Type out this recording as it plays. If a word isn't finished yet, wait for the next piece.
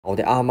我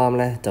哋啱啱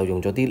咧就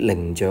用咗啲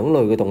靈長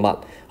類嘅動物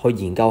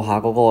去研究下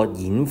嗰個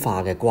演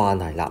化嘅關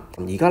係啦。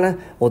而家咧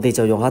我哋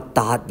就用下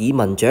達爾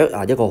文雀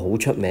啊，一個好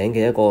出名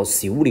嘅一個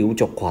小鳥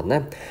族群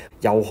咧，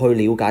又去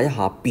了解一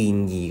下變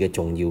異嘅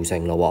重要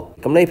性咯。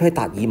咁呢批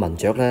達爾文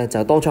雀咧就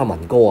係當初阿文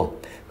哥啊，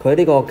佢喺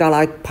呢個加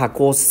拉帕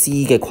戈斯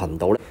嘅群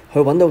島咧，去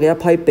揾到嘅一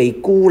批被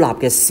孤立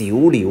嘅小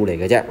鳥嚟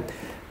嘅啫。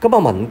咁阿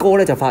文哥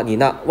咧就發現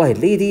啦，喂，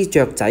呢啲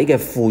雀仔嘅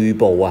喙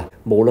部啊，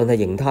無論係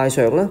形態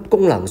上啦、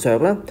功能上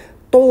啦，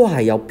都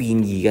係有變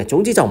異嘅，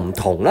總之就唔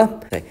同啦。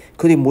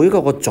佢哋每一個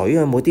嘴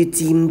啊，冇啲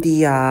尖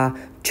啲啊、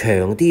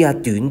長啲啊、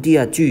短啲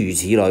啊，諸如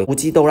此類。會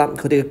知道啦，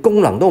佢哋嘅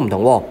功能都唔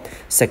同喎。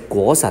食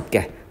果實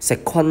嘅、食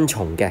昆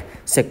蟲嘅、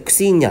食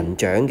仙人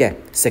掌嘅、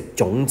食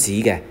種子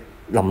嘅，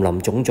林林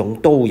種種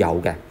都有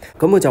嘅。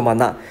咁佢就問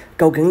啦，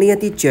究竟呢一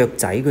啲雀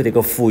仔佢哋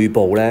個喙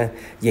部咧，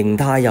形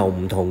態又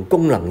唔同，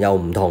功能又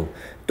唔同，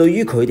對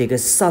於佢哋嘅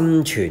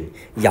生存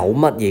有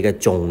乜嘢嘅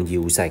重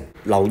要性？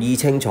留意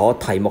清楚，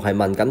題目係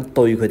問緊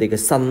對佢哋嘅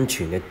生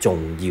存嘅重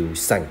要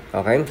性。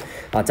OK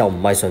啊，就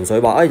唔係純粹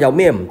話有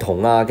咩唔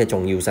同啊嘅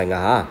重要性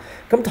啊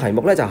嚇。咁題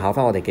目咧就考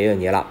翻我哋幾樣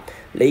嘢啦，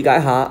理解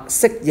下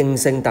適應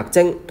性特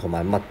徵同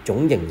埋物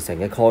種形成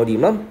嘅概念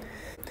啦。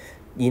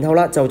然後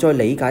啦，就再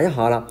理解一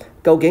下啦，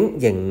究竟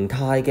形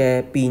態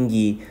嘅變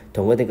異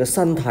同佢哋嘅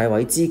生態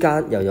位之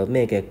間又有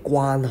咩嘅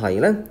關係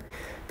呢？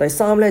第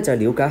三咧就係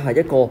了解下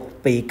一個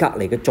被隔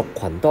離嘅族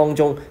群當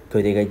中佢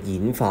哋嘅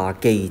演化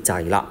機制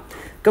啦。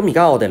咁而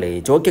家我哋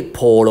嚟做一擊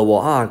破咯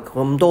喎，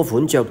咁多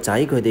款雀仔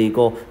佢哋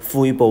個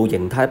喙部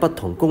形態不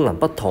同，功能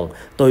不同，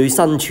對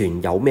生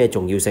存有咩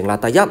重要性啦？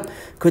第一，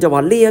佢就話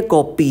呢一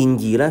個變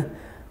異咧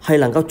係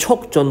能夠促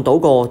進到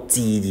個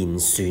自然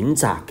選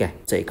擇嘅。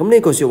咁呢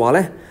句説話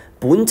咧，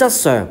本質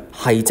上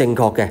係正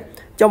確嘅，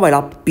因為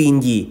啦變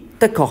異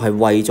的確係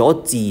為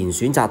咗自然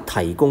選擇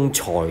提供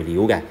材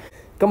料嘅。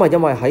咁啊，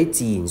因為喺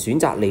自然選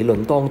擇理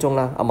論當中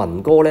啦，阿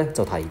文哥咧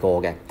就提過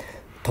嘅，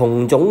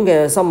同種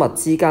嘅生物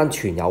之間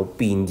存有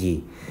變異，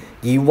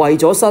而為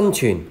咗生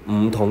存，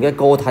唔同嘅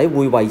個體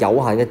會為有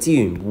限嘅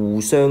資源互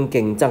相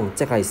競爭，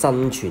即係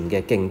生存嘅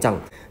競爭。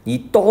而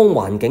當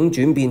環境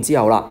轉變之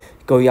後啦，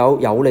具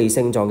有利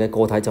性狀嘅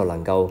個體就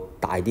能夠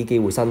大啲機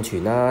會生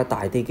存啦，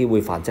大啲機會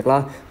繁殖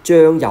啦，將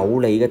有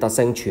利嘅特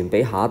性傳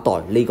俾下一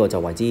代，呢個就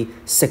為之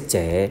適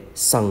者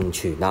生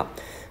存啦。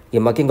而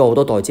咪經過好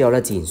多代之後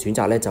咧，自然選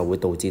擇咧就會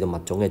導致到物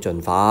種嘅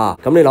進化。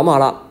咁你諗下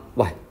啦，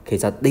喂，其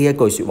實呢一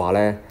句説話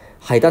咧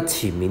係得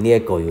前面呢一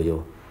句嘅啫，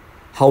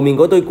後面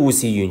嗰堆故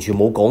事完全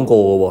冇講過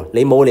嘅喎。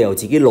你冇理由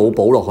自己腦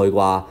補落去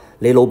啩？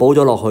你腦補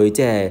咗落去，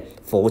即係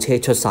火車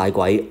出晒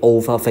軌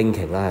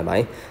overthinking 啦，係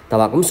咪？係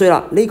嘛？咁所以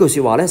啦，呢句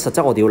説話咧，實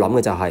質我哋要諗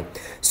嘅就係，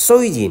雖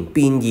然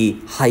變異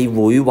係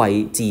會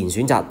為自然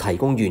選擇提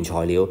供原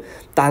材料，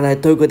但係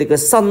對佢哋嘅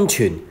生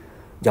存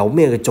有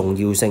咩嘅重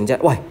要性啫？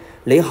喂，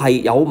你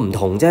係有唔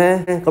同啫。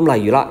咁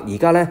例如啦，而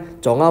家咧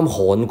撞啱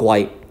旱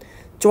季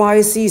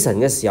dry season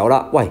嘅時候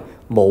啦，喂，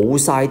冇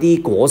晒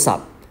啲果實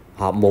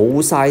嚇，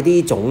冇晒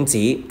啲種子，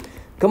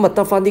咁啊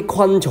得翻啲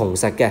昆蟲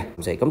食嘅。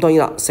咁當然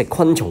啦，食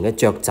昆蟲嘅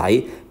雀仔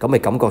咁咪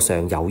感覺上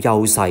有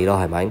優勢咯，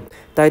係咪？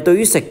但係對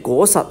於食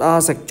果實啊、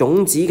食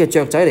種子嘅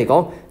雀仔嚟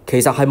講，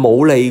其實係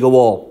冇利嘅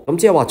喎。咁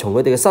即係話從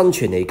佢哋嘅生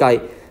存嚟計，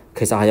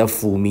其實係有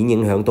負面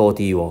影響多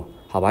啲喎。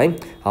係咪？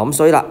咁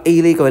所以啦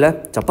A 呢句咧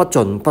就不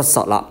盡不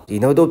實啦。然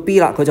後到 B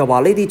啦，佢就話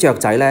呢啲雀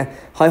仔咧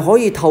係可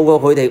以透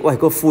過佢哋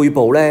個喙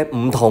部咧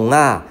唔同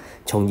啊，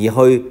從而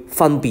去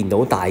分辨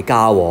到大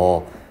家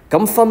喎。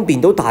咁分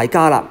辨到大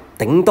家啦，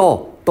頂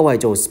多都係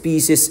做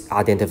species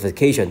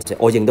identification。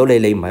我認到你，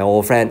你唔係我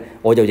個 friend，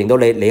我又認到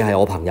你，你係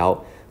我朋友。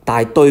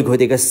但係對佢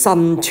哋嘅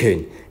生存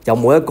有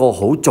冇一個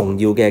好重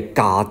要嘅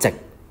價值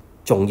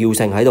重要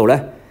性喺度咧？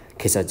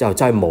其實就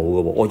真係冇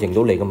嘅喎，我認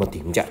到你咁啊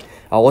點啫？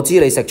我知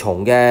你食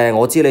蟲嘅，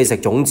我知你食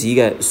種子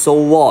嘅 ，so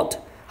what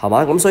係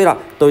嘛？咁所以啦，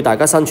對大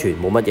家生存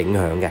冇乜影響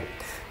嘅。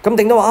咁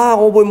頂多話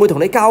我會唔會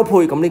同你交配？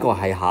咁呢個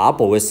係下一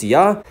步嘅事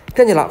啊。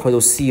跟住啦，去到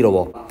C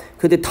咯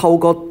喎，佢哋透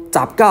過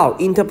雜交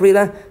interbreed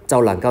咧，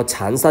就能夠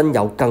產生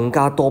有更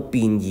加多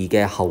變異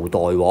嘅後代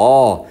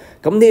喎。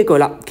咁呢一句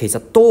啦，其實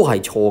都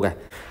係錯嘅。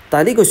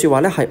但係呢句説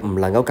話咧係唔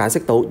能夠解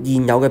釋到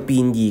現有嘅變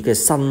異嘅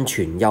生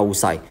存優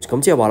勢。咁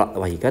即係話啦，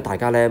喂，而家大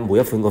家咧每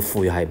一款個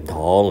喙係唔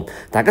同，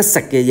大家食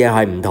嘅嘢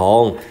係唔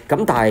同，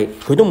咁但係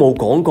佢都冇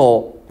講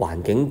過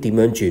環境點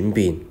樣轉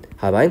變，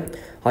係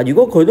咪？如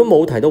果佢都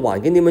冇提到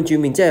環境點樣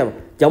轉變，即係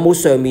有冇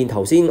上面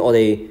頭先我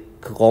哋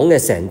講嘅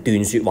成段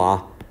説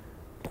話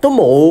都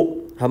冇，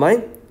係咪？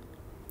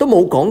都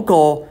冇講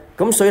過。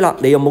咁所以啦，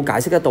你有冇解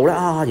釋得到咧？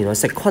原來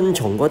食昆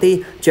蟲嗰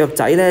啲雀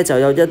仔咧就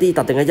有一啲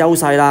特定嘅優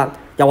勢啦。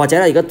又或者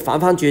咧，而家反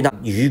翻轉啦，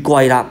雨季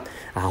啦，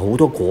好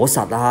多果實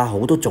啊，好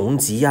多種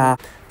子啊，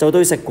就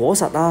對食果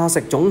實啊、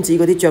食種子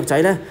嗰啲雀仔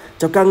咧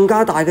就更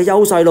加大嘅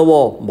優勢咯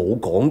喎，冇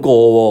講過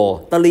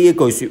喎，得呢一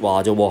句説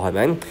話啫喎，係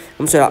咪？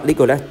咁所以啦，呢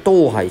句咧都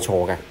係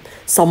錯嘅。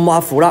甚或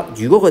乎啦，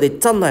如果佢哋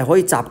真係可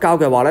以雜交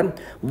嘅話咧，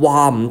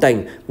話唔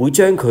定會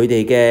將佢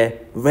哋嘅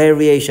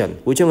variation，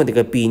 會將佢哋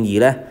嘅變異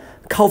咧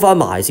溝翻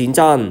埋先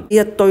真。呢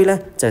一堆咧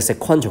就係食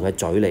昆蟲嘅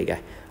嘴嚟嘅，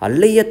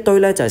呢一堆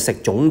咧就係食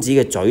種子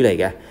嘅嘴嚟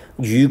嘅。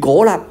如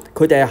果啦，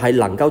佢哋係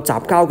能夠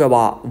雜交嘅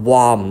話，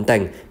話唔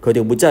定佢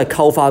哋會真係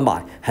溝翻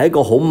埋，係一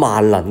個好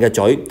萬能嘅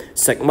嘴，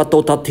食乜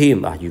都得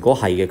添啊！如果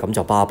係嘅，咁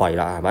就巴閉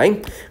啦，係咪？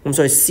咁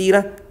所以 C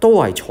咧都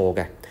係錯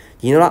嘅。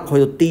然後啦，去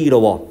到 D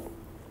咯，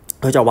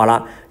佢就話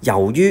啦，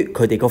由於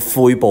佢哋個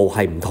肺部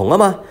係唔同啊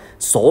嘛，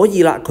所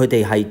以啦，佢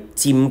哋係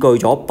佔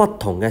據咗不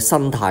同嘅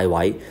生態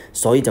位，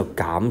所以就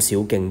減少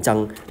競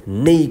爭。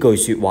呢句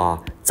説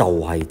話就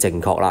係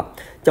正確啦，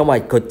因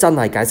為佢真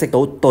係解釋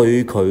到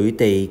對佢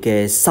哋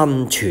嘅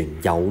生存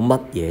有乜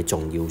嘢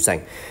重要性。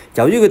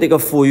由於佢哋嘅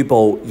肺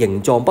部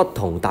形狀不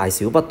同、大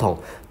小不同，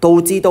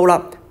導致到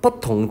啦不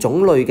同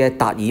種類嘅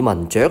達爾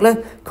文雀咧，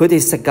佢哋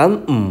食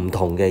緊唔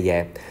同嘅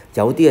嘢。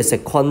有啲係食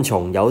昆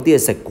蟲，有啲係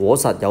食果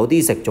實，有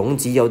啲食種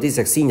子，有啲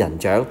食仙人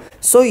掌。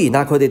雖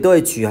然佢哋都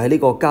係住喺呢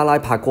個加拉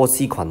帕戈斯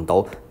群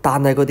島，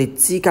但係佢哋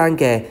之間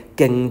嘅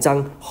競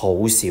爭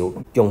好少，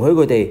容許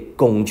佢哋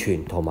共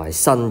存同埋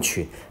生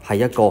存係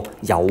一個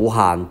有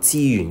限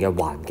資源嘅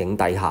環境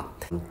底下。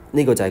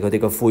呢個就係佢哋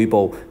嘅肺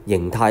部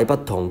形態不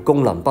同、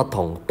功能不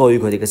同，對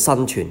佢哋嘅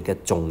生存嘅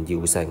重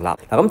要性啦。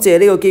咁借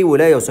呢個機會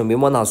咧，又順便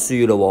溫下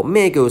書咯。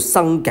咩叫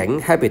生境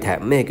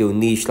habitat？ 咩叫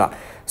niche 啦？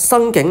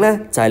生境咧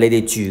就係你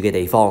哋住嘅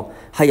地方，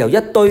係由一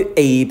堆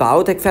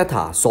abiotic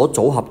factor 所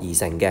組合而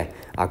成嘅。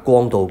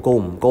光度高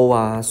唔高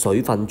啊？水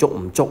分足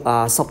唔足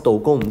啊？濕度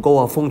高唔高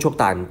啊？風速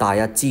大唔大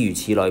啊？諸如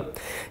此類。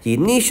而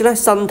niche 咧，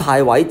生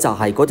態位就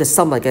係嗰隻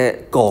生物嘅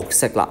角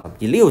色啦。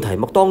而呢條題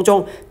目當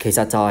中，其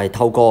實就係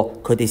透過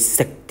佢哋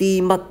食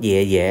啲乜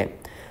嘢嘢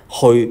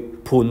去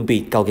判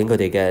別究竟佢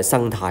哋嘅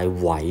生態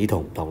位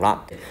同唔同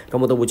啦。咁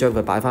我都會將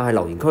佢擺翻喺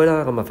留言區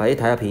啦。咁快啲睇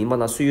下片，溫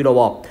下書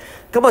咯。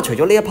咁除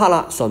咗呢一 part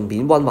啦，順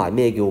便溫埋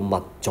咩叫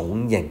物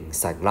種形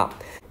成啦。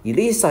而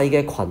呢細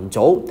嘅群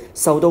組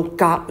受到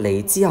隔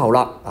離之後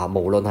啦，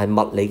無論係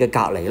物理嘅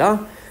隔離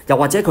啦，又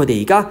或者佢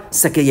哋而家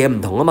食嘅嘢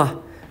唔同啊嘛，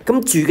咁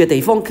住嘅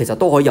地方其實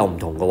都可以有唔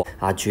同嘅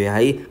喎。住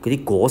喺嗰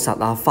啲果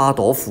實花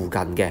朵附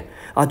近嘅，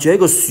住喺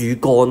個樹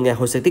幹嘅，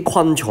去食啲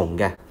昆蟲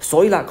嘅，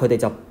所以啦，佢哋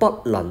就不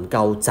能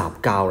夠雜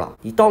交啦。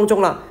而當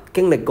中啦，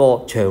經歷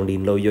過長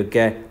年累月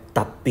嘅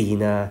突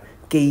變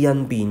基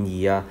因變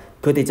異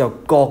佢哋就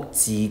各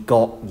自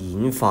各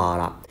演化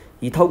啦。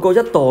而透過一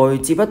代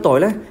接一代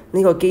咧，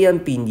呢個基因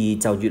變異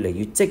就越嚟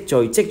越積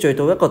聚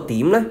到一個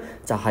點咧，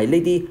就係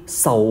呢啲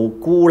受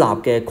孤立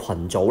嘅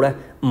群組咧，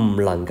唔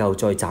能夠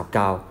再雜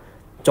交，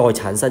再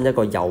產生一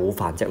個有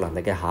繁殖能力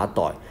嘅下一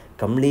代。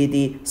咁呢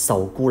啲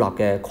受孤立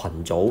嘅群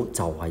組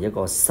就係一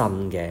個新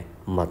嘅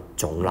物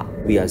種啦。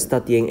We are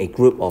studying a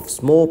group of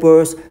small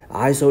birds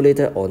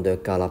isolated on the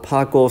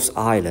Galapagos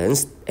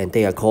Islands, and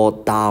they are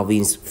called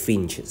Darwin's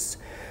finches.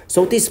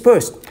 So these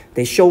birds,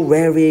 they show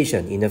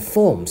variation in the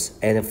forms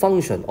and the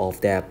function of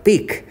their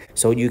beak.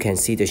 So you can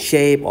see the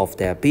shape of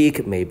their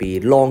beak may be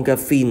longer,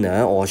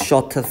 thinner, or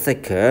shorter,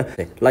 thicker,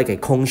 like a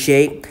cone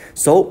shape.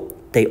 So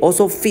they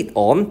also feed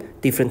on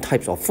different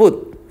types of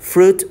food,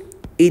 fruit,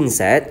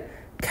 insect,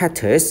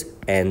 cactus,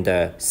 and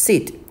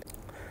seed.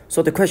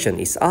 So the question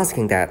is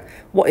asking that,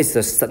 what is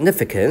the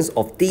significance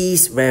of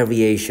these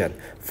variation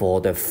for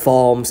the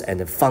forms and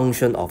the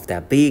function of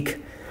their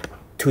beak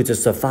to the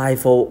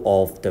survival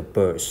of the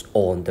birds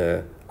on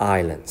the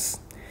islands?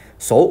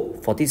 So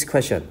for this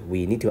question,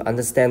 we need to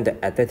understand the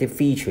adaptive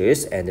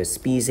features and the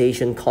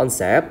speciation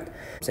concept,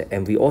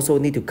 and we also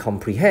need to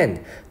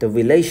comprehend the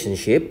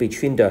relationship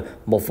between the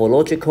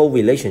morphological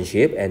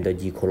relationship and the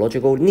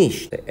ecological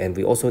niche, and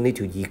we also need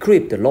to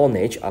equip the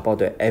knowledge about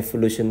the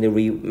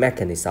evolutionary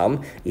mechanism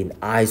in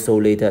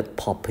isolated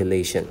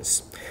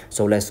populations.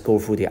 So let's go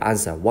through the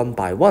answer one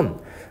by one.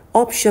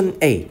 Option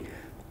A,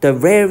 the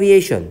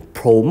variation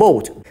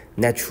promote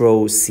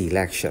natural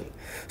selection.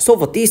 So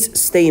for this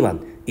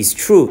statement is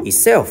true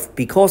itself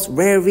because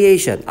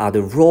variation are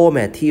the raw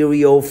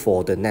material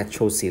for the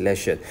natural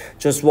selection.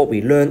 Just what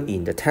we learned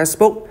in the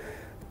textbook.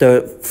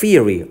 The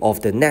theory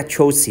of the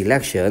natural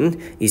selection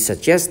is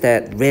suggests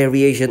that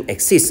variation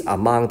exists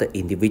among the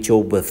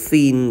individual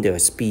within the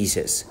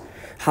species.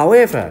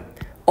 However,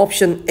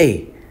 option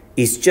A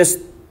is just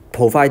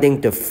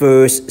providing the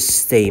first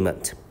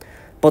statement.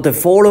 But the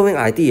following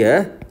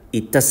idea,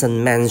 it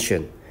doesn't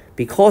mention,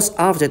 because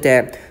after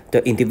that,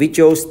 the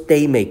individuals,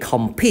 they may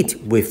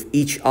compete with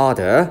each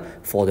other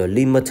for the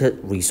limited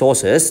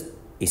resources.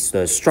 It's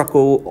the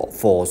struggle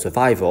for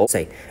survival,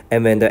 say,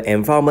 and when the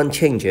environment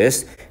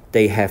changes,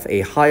 they have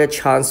a higher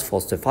chance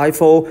for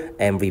survival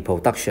and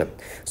reproduction,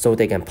 so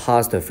they can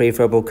pass the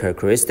favorable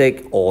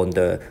characteristic on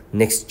the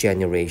next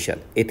generation.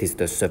 It is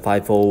the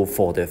survival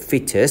for the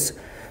fittest.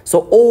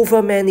 So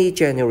over many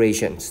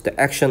generations, the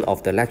action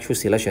of the natural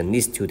selection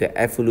leads to the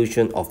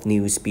evolution of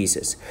new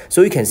species.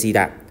 So you can see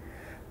that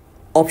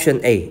option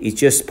A is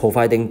just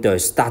providing the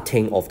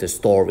starting of the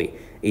story.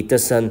 It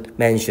doesn't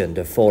mention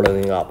the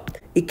following up.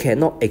 It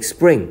cannot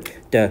explain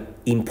the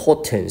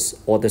importance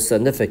or the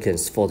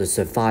significance for the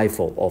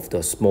survival of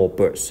the small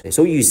birds.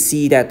 So you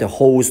see that the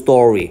whole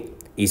story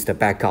is the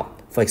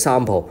backup. For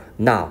example,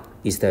 now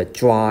is the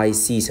dry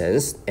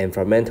seasons,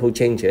 environmental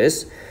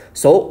changes,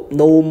 so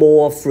no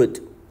more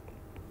fruit,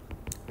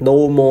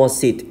 no more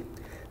seed,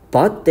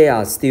 but there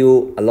are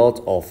still a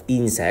lot of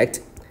insects.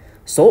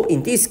 So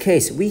in this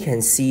case, we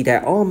can see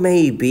that, or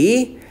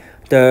maybe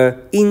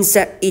the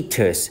insect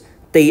eaters,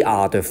 they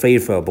are the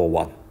favorable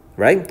one,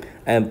 right?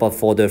 But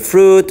for the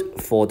fruit,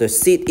 for the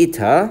seed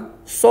eater,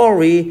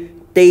 sorry,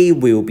 they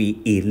will be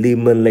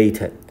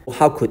eliminated.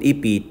 How could it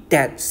be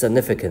that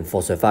significant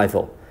for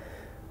survival?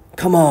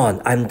 Come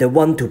on, I'm the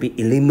one to be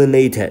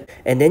eliminated.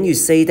 And then you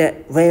say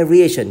that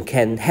variation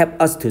can help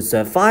us to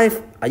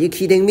survive? Are you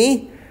kidding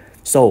me?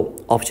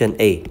 So option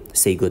A,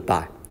 say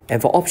goodbye.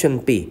 And for option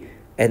B,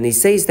 and it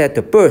says that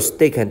the birds,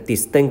 they can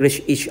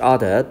distinguish each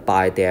other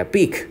by their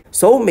beak.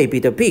 So maybe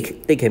the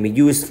beak, they can be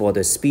used for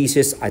the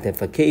species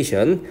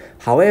identification.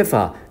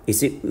 However,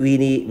 is it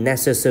really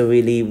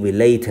necessarily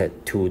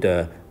related to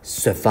the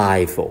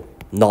survival?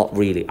 Not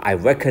really. I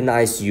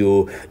recognize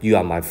you, you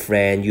are my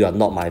friend, you are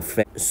not my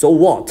friend. So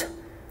what?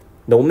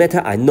 No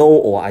matter I know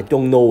or I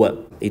don't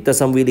know it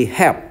doesn't really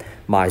help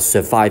my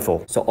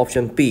survival. So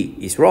option B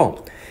is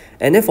wrong.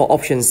 And then for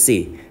option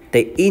C,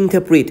 they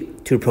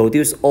interbreed to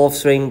produce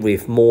offspring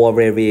with more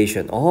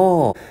variation.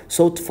 Oh,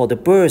 so for the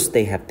birds,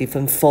 they have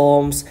different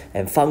forms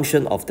and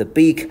function of the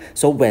beak.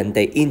 So when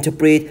they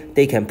interbreed,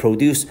 they can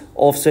produce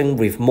offspring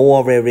with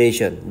more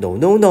variation.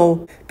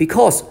 No.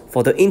 Because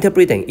for the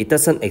interbreeding, it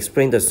doesn't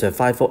explain the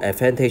survival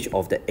advantage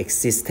of the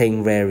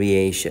existing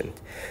variation.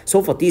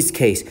 So for this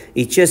case,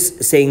 it's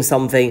just saying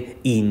something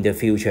in the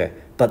future,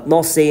 but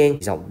not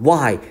saying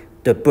why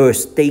the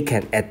birds, they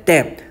can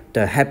adapt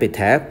the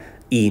habitat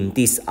in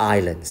this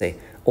island, say.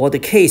 Or the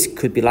case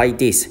could be like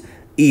this.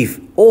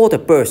 If all the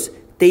birds,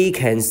 they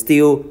can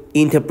still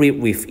interbreed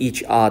with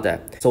each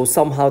other, so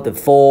somehow the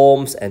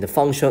forms and the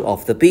function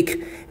of the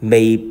beak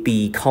may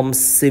become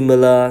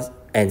similar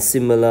and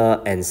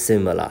similar and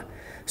similar.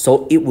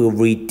 So it will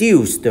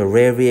reduce the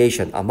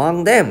variation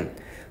among them.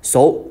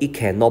 So it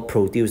cannot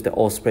produce the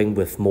offspring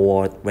with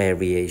more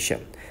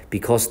variation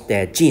because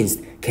their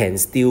genes can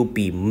still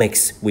be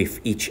mixed with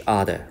each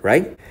other,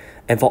 right?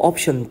 And for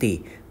option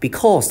D,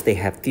 because they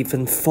have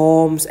different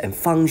forms and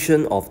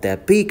function of their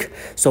beak,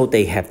 so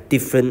they have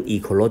different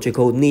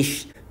ecological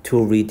niche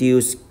to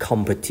reduce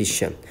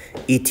competition.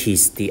 It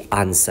is the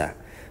answer.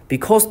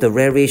 Because the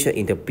variation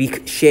in the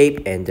beak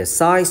shape and the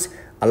size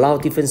allow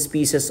different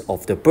species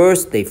of the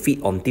birds, they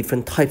feed on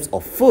different types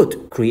of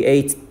food,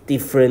 create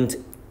different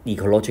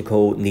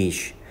ecological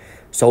niche.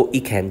 So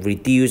it can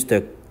reduce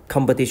the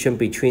competition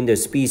between the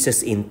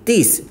species in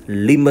this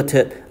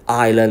limited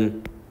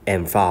island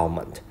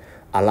environment,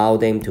 allow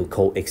them to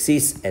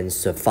coexist and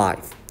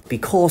survive.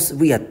 Because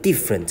we are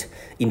different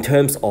in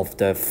terms of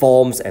the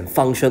forms and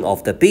function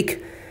of the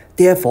beak,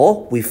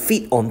 therefore we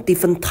feed on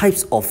different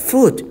types of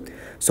food.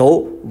 So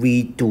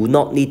we do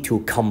not need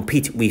to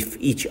compete with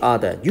each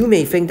other. You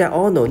may think that,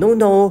 oh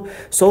no.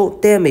 So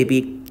there may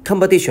be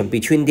competition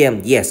between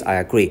them. Yes, I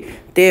agree.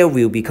 There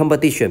will be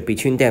competition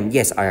between them.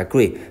 Yes, I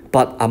agree.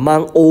 But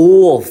among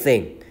all of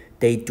them,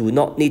 they do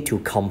not need to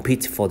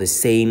compete for the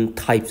same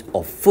types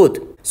of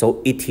food.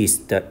 So it is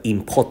the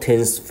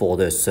importance for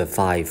the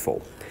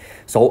survival.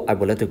 So I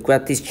would like to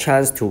grab this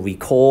chance to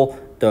recall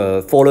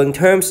the following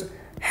terms: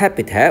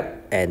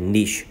 habitat and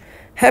niche.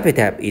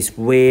 Habitat is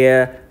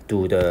where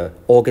do the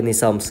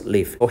organisms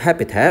live. So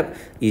habitat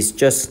is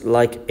just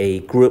like a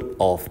group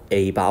of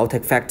a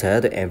biotic factor,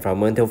 the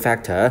environmental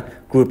factor,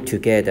 grouped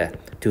together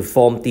to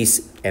form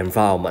this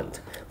environment.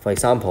 For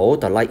example,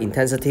 the light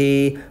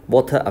intensity,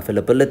 water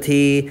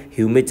availability,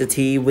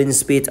 humidity, wind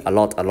speed, a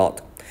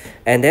lot.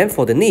 And then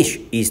for the niche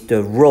is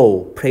the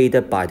role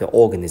played by the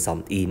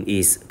organism in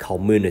its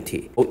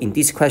community. So in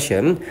this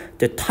question,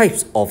 the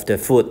types of the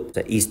food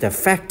is the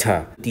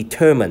factor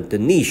determine the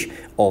niche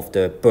of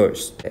the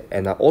birds.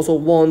 And I also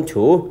want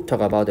to talk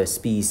about the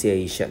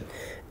speciation.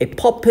 A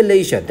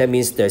population, that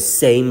means the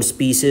same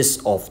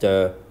species of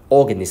the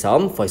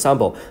organism. For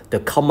example,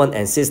 the common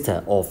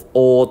ancestor of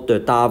all the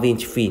Darwin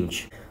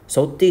finch.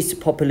 So this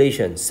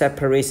population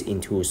separates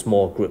into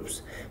small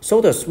groups.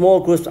 So the small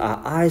groups are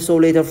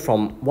isolated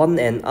from one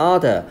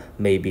another,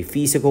 maybe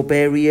physical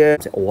barrier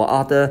or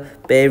other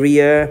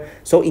barrier.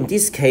 So in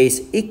this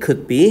case, it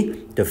could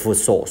be the food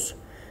source.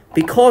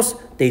 Because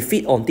they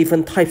feed on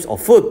different types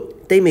of food,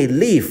 they may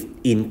live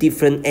in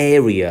different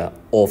area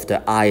of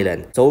the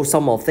island. So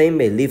some of them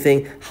may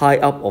living high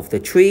up of the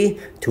tree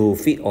to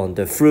feed on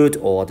the fruit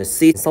or the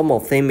seed. Some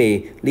of them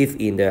may live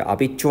in the a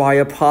bit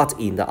drier part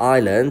in the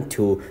island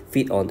to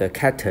feed on the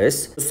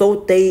cactus.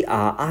 So they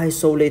are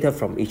isolated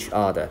from each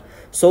other.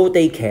 So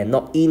they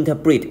cannot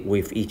interbreed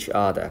with each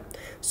other.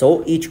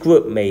 So each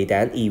group may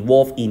then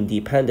evolve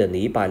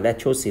independently by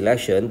natural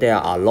selection. There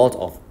are a lot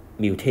of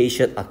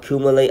mutation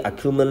accumulate.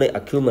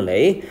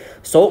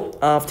 So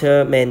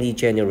after many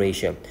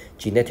generations,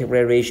 genetic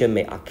variation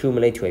may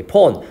accumulate to a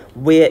point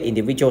where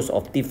individuals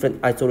of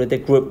different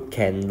isolated groups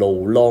can no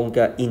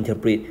longer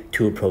interbreed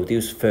to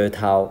produce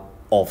fertile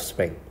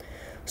offspring.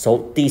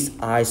 So these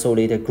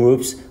isolated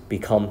groups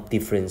become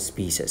different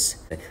species.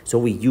 So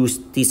we use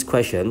this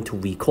question to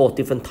recall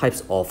different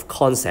types of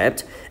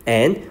concepts,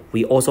 and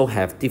we also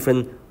have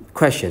different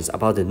questions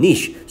about the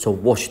niche. So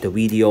watch the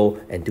video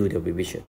and do the revision.